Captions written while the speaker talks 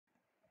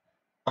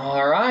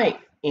All right,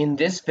 in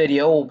this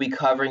video, we'll be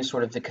covering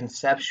sort of the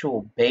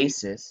conceptual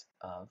basis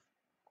of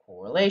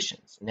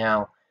correlations.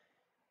 Now,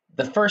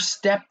 the first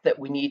step that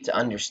we need to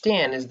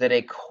understand is that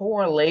a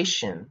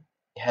correlation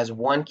has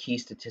one key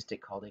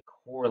statistic called a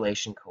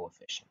correlation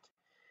coefficient.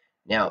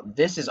 Now,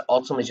 this is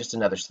ultimately just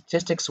another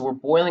statistic, so we're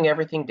boiling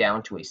everything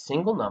down to a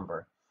single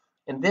number,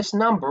 and this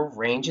number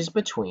ranges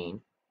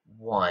between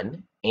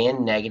 1 and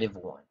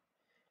 -1,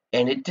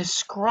 and it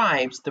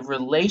describes the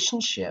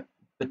relationship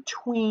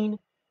between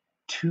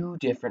two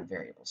different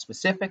variables,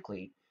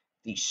 specifically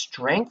the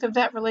strength of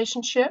that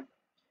relationship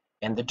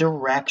and the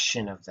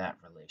direction of that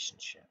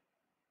relationship.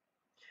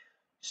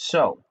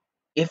 So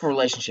if a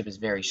relationship is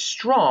very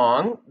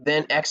strong,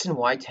 then x and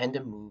y tend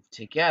to move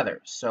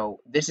together. So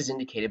this is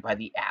indicated by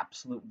the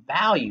absolute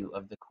value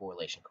of the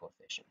correlation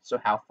coefficient, so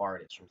how far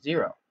it is from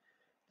zero.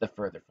 The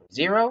further from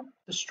zero,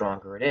 the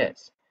stronger it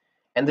is.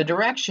 And the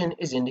direction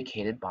is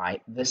indicated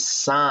by the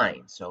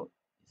sign. So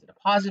is it a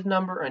positive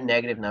number or a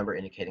negative number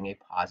indicating a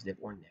positive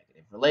or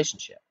negative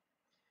relationship?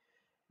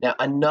 Now,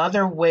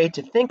 another way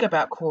to think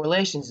about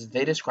correlations is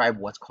they describe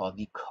what's called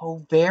the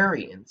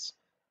covariance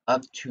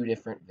of two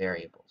different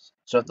variables.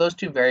 So if those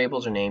two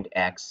variables are named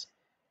x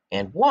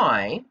and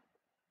y,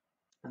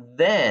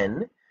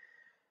 then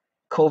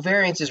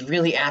covariance is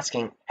really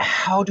asking,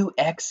 how do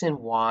x and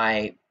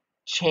y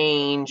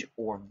change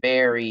or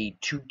vary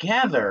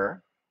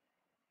together,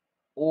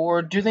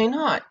 or do they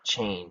not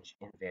change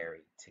and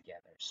vary together?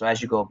 So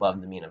as you go above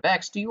the mean of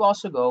x, do you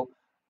also go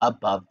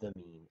above the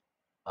mean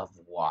of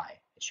y?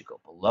 As you go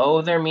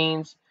below their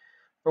means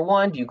for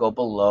one, do you go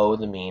below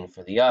the mean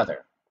for the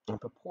other, and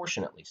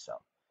proportionately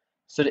so.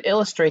 So to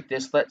illustrate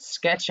this, let's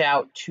sketch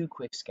out two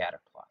quick scatter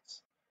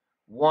plots.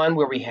 One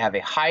where we have a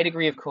high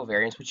degree of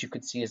covariance, which you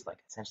could see is like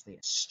essentially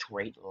a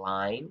straight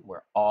line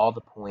where all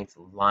the points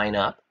line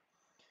up.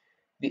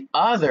 The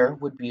other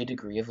would be a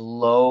degree of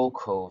low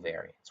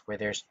covariance, where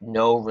there's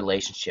no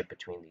relationship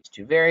between these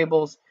two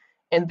variables.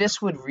 And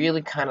this would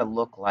really kind of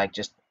look like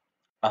just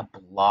a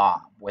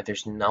blob, where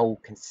there's no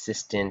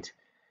consistent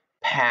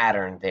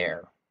pattern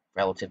there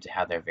relative to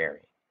how they're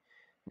varying.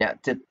 Now,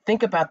 to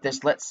think about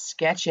this, let's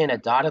sketch in a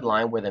dotted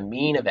line where the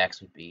mean of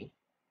x would be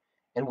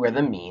and where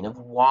the mean of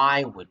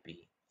y would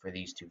be for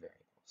these two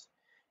variables.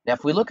 Now,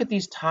 if we look at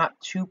these top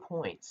 2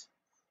 points,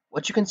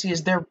 what you can see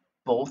is they're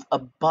both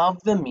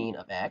above the mean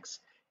of x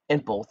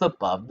and both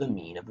above the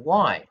mean of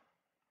y.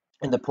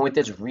 And the point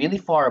that's really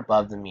far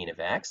above the mean of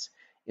x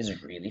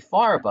is really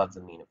far above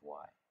the mean of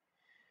y.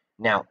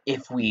 Now,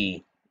 if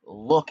we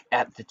look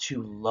at the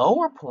two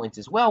lower points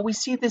as well, we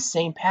see this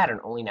same pattern,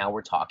 only now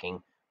we're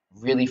talking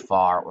really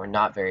far or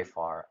not very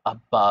far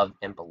above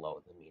and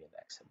below the mean of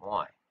x and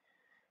y.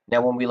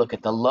 Now, when we look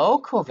at the low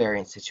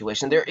covariance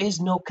situation, there is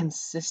no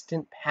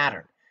consistent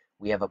pattern.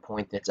 We have a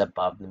point that's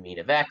above the mean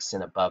of x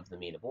and above the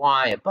mean of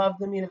y, above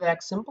the mean of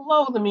x and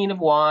below the mean of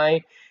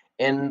y,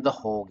 and the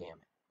whole gamut.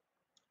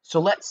 So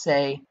let's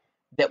say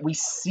that we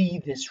see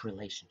this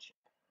relationship.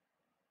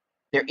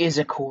 There is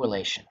a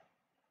correlation.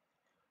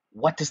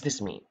 What does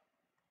this mean?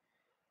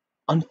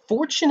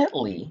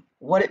 Unfortunately,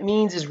 what it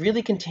means is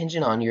really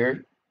contingent on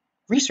your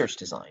research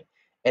design.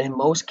 And in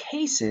most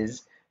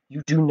cases,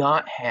 you do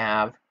not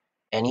have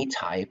any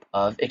type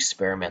of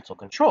experimental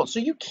control. So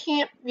you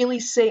can't really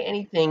say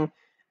anything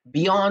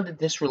beyond that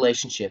this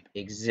relationship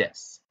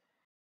exists.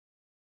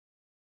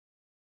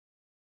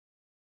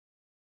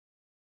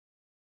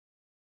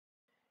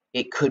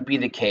 It could be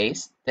the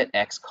case that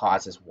X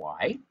causes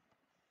Y,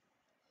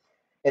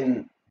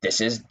 and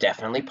this is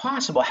definitely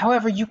possible.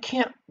 However, you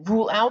can't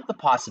rule out the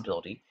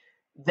possibility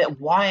that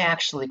Y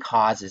actually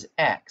causes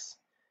X.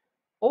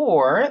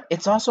 Or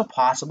it's also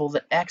possible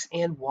that X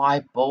and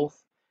Y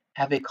both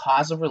have a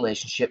causal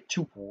relationship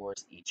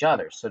towards each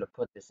other. So to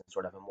put this in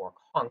sort of a more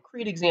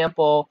concrete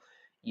example,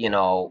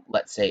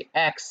 let's say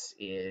X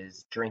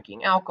is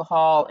drinking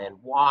alcohol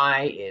and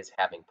Y is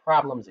having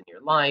problems in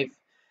your life.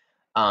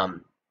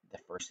 The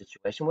first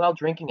situation, well,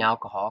 drinking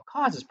alcohol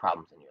causes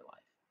problems in your life.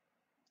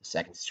 The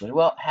second situation,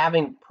 well,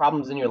 having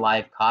problems in your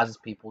life causes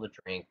people to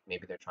drink.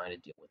 Maybe they're trying to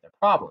deal with their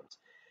problems.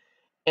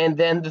 And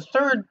then the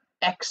third,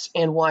 X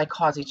and Y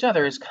cause each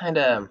other, is kind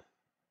of,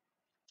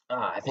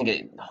 I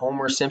think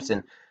Homer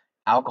Simpson,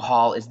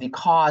 alcohol is the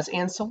cause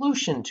and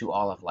solution to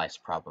all of life's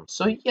problems.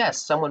 So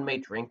yes, someone may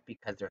drink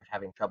because they're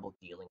having trouble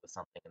dealing with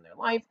something in their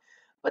life,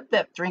 but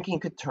that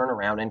drinking could turn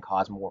around and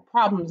cause more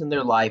problems in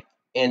their life,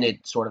 and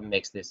it sort of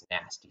makes this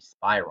nasty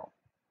spiral.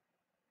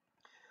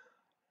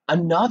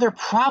 Another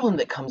problem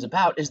that comes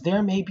about is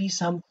there may be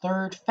some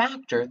third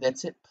factor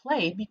that's at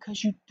play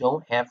because you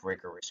don't have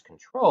rigorous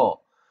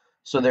control.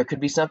 So there could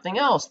be something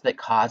else that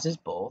causes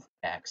both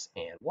X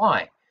and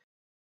Y.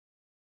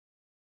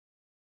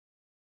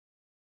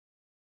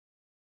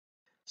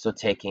 So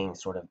taking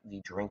sort of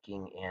the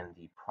drinking and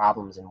the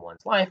problems in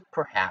one's life,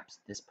 perhaps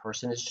this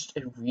person is just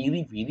a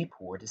really, really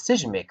poor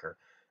decision maker,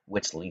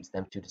 which leads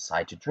them to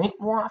decide to drink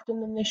more often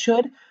than they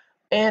should,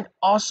 and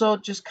also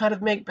just kind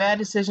of make bad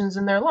decisions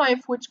in their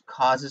life, which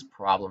causes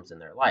problems in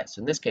their life. So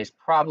in this case,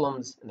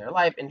 problems in their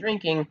life and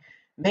drinking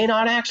may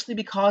not actually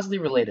be causally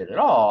related at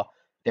all,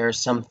 there is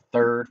some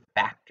third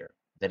factor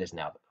that is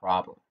now the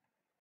problem.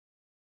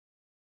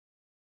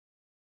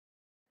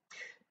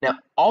 Now,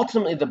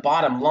 ultimately, the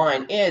bottom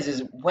line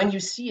is when you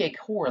see a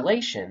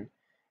correlation,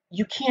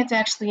 you can't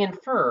actually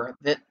infer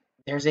that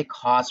there's a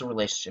causal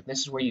relationship.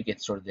 This is where you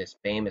get sort of this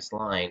famous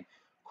line,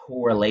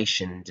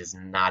 correlation does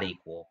not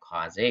equal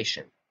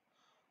causation.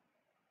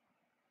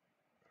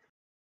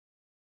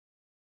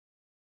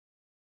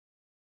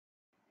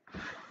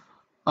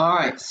 All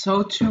right,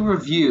 so to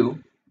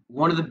review,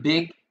 one of the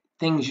big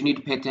things you need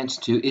to pay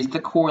attention to is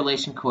the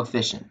correlation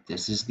coefficient.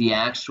 This is the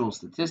actual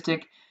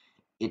statistic.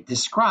 It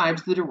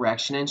describes the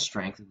direction and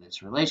strength of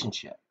this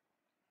relationship.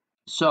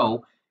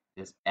 So,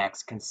 does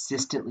X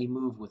consistently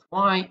move with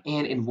Y,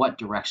 and in what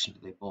direction do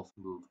they both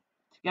move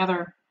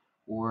together,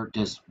 or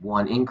does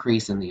one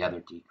increase and the other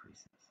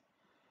decreases?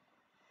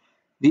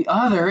 The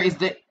other is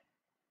that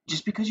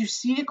just because you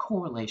see a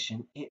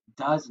correlation, it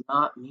does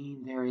not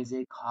mean there is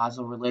a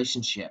causal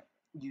relationship.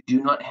 You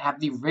do not have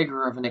the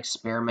rigor of an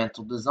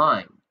experimental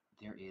design.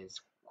 There is,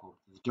 quote,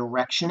 the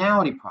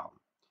directionality problem.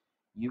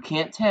 You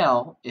can't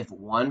tell if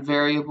one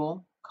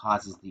variable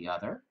causes the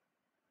other,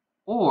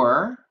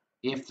 or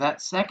if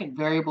that second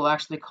variable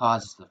actually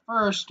causes the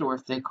first, or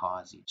if they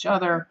cause each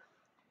other.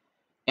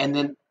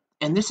 And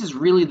this is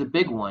really the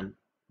big one,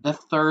 the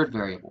third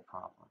variable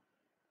problem.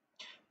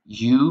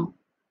 You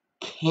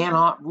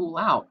cannot rule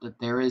out that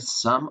there is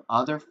some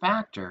other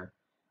factor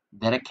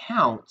that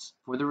accounts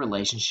for the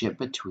relationship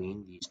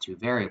between these two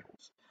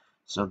variables.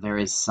 So there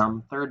is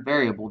some third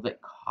variable that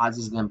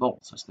causes them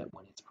both, such that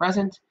when it's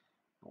present,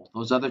 both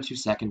those other two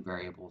second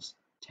variables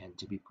tend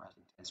to be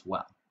present as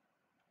well.